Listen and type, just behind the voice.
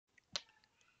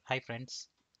Hi friends,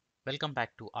 welcome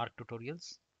back to Arc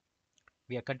Tutorials.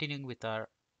 We are continuing with our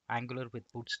Angular with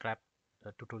Bootstrap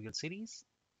tutorial series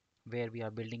where we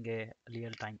are building a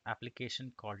real-time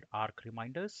application called Arc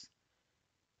Reminders.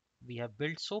 We have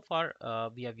built so far,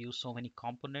 we have used so many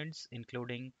components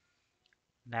including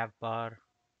Navbar,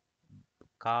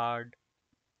 card,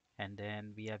 and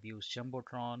then we have used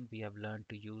Jumbotron. We have learned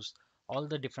to use all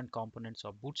the different components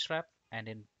of Bootstrap, and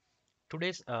in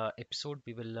today's episode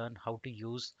we will learn how to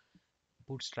use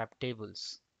Bootstrap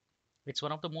tables. It's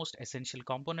one of the most essential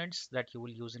components that you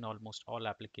will use in almost all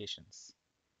applications.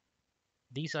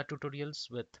 These are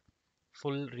tutorials with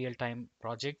full real-time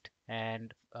project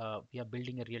and we are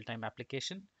building a real-time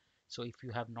application. So if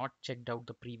you have not checked out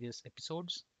the previous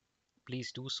episodes,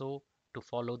 please do so to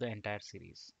follow the entire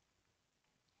series.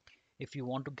 If you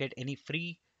want to get any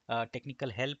free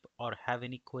technical help or have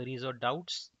any queries or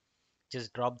doubts,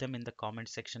 just drop them in the comment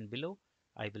section below.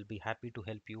 I will be happy to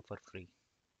help you for free.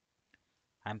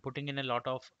 I'm putting in a lot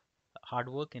of hard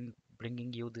work in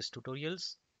bringing you these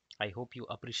tutorials. I hope you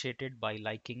appreciate it by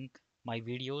liking my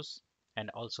videos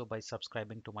and also by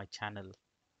subscribing to my channel.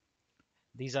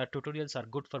 These are tutorials are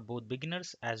good for both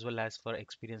beginners as well as for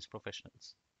experienced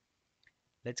professionals.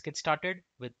 Let's get started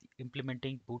with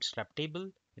implementing Bootstrap table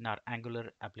in our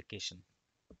Angular application.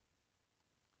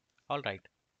 All right.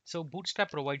 So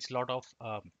Bootstrap provides a lot of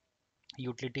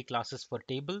utility classes for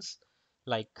tables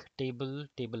like table,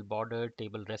 table border,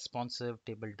 table responsive,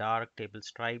 table dark, table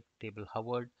stripe, table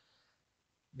hovered.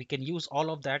 We can use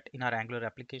all of that in our Angular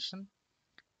application.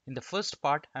 In the first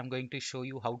part, I'm going to show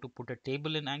you how to put a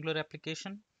table in Angular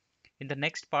application. In the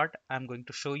next part, I'm going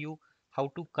to show you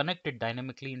how to connect it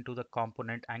dynamically into the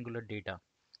component Angular data.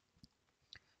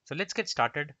 So let's get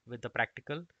started with the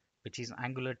practical, which is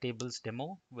Angular tables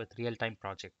demo with real-time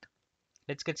project.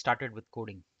 Let's get started with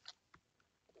coding.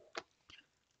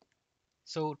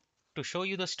 So to show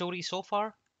you the story so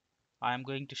far, I am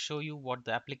going to show you what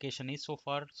the application is so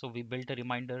far. So we built a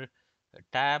reminder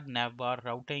tab, navbar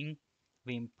routing.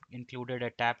 We included a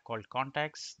tab called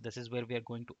contacts. This is where we are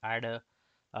going to add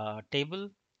a table,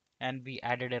 and we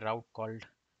added a route called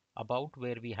about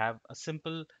where we have a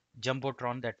simple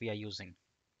jumbotron that we are using.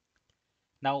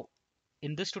 Now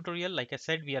in this tutorial, like I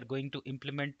said, we are going to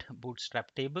implement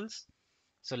Bootstrap tables.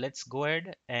 So let's go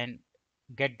ahead and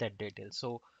get that detail.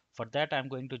 So for that, I'm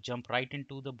going to jump right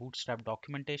into the Bootstrap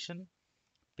documentation,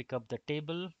 pick up the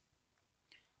table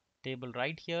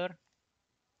right here,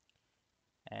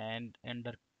 and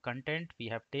under content we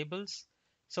have tables.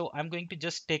 So I'm going to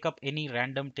just take up any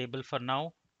random table for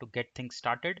now to get things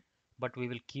started, but we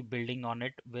will keep building on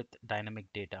it with dynamic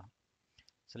data.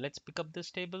 So let's pick up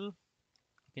this table.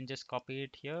 You can just copy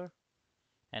it here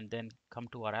and then come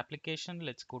to our application.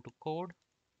 Let's go to code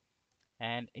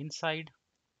and inside.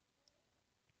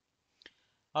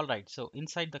 All right, so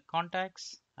inside the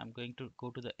contacts, I'm going to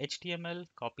go to the HTML,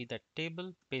 copy that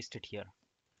table, paste it here.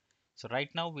 So right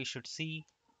now we should see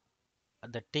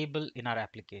the table in our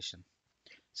application.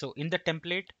 So in the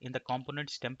template, in the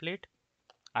components template,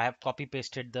 I have copy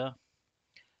pasted the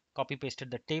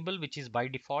table, which is by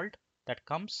default that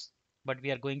comes, but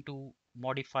we are going to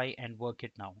modify and work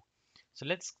it now. So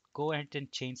let's go ahead and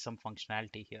change some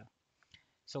functionality here.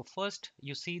 So first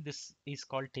you see this is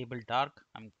called table dark.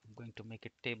 I'm going to make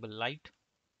it table light.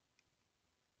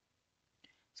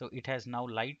 So it has now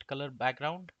light color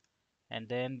background, and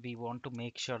then we want to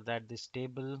make sure that this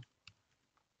table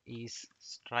is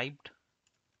striped.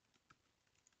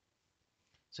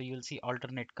 So you'll see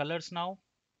alternate colors now.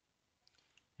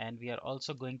 And we are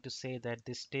also going to say that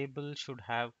this table should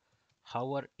have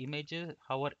hover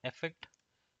effect.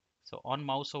 So on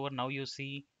mouse over, now you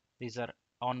see these are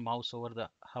on mouse over the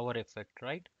hover effect,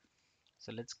 right?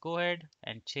 So let's go ahead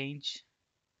and change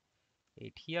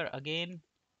it here again.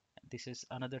 This is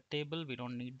another table, we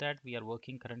don't need that. We are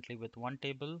working currently with one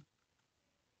table.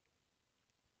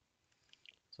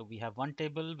 So we have one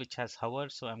table which has hover,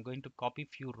 so I'm going to copy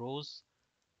few rows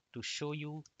to show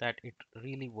you that it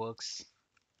really works.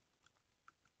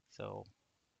 So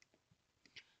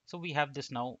we have this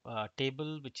now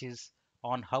table which is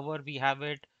on hover, we have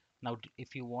it. Now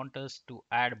if you want us to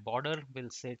add border, we'll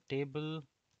say table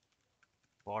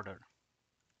border.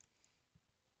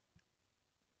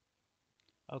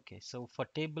 Okay, so for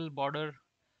table border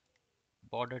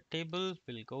table,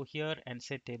 we'll go here and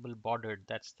say table bordered.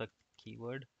 That's the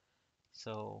keyword.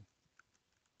 So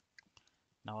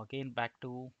now again back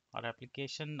to our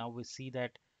application. Now we see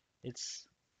that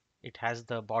it has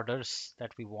the borders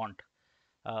that we want.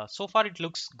 So far it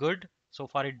looks good. So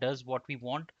far it does what we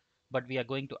want, but we are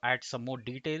going to add some more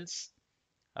details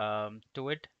to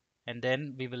it, and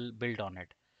then we will build on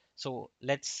it. So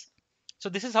let's So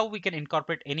this is how we can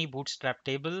incorporate any Bootstrap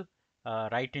table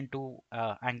right into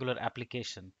Angular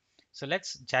application. So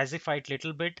let's jazzify it a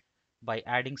little bit by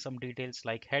adding some details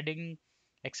like heading,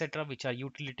 etc., which are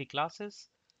utility classes.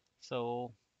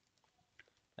 So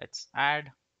let's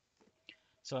add.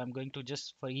 So I'm going to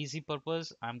just for easy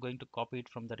purpose, I'm going to copy it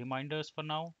from the reminders for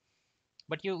now.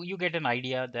 But you get an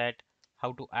idea that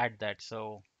how to add that.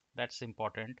 So that's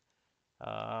important.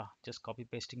 Just copy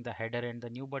pasting the header and the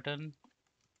new button.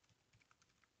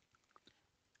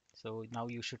 So now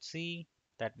you should see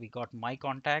that we got my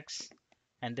contacts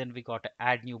and then we got a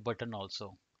add new button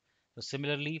also. So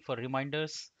similarly for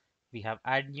reminders, we have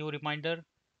add new reminder.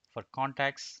 For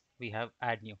contacts, we have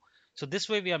add new. So this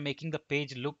way we are making the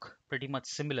page look pretty much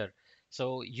similar.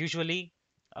 So usually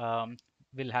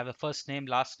we'll have a first name,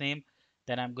 last name,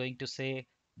 then I'm going to say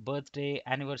birthday,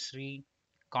 anniversary,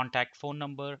 contact phone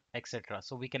number, etc.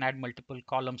 So we can add multiple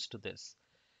columns to this.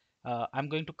 I'm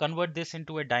going to convert this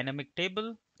into a dynamic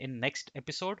table in next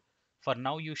episode. For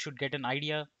now, you should get an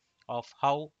idea of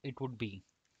how it would be.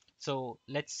 So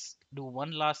let's do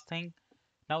one last thing.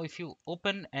 Now, if you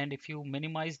open and if you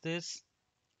minimize this,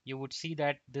 you would see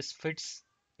that this fits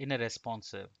in a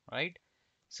responsive, right?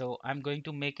 So I'm going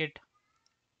to make it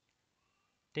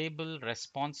table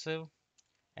responsive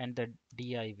and the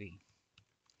div.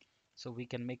 So we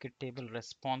can make it table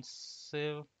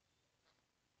responsive.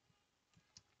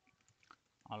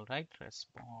 All right,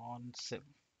 responsive.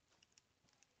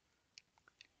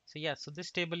 So yeah, so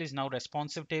this table is now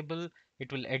responsive table.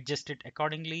 It will adjust it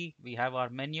accordingly. We have our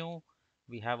menu,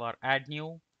 we have our add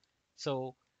new.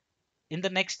 So in the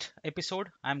next episode,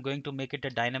 I'm going to make it a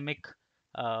dynamic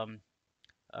um,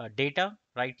 data.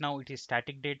 Right now it is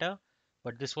static data,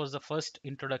 but this was the first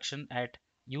introduction at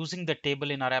using the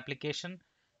table in our application.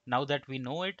 Now that we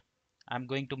know it, I'm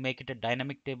going to make it a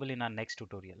dynamic table in our next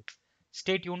tutorial.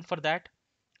 Stay tuned for that.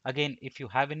 Again, if you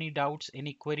have any doubts,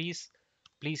 any queries,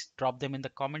 please drop them in the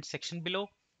comment section below.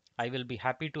 I will be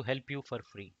happy to help you for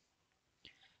free.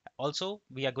 Also,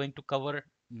 we are going to cover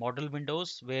model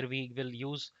windows where we will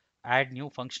use add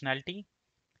new functionality,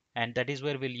 and that is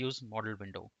where we'll use model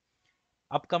window.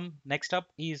 Next up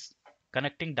is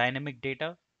connecting dynamic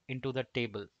data into the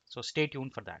table. So stay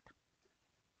tuned for that.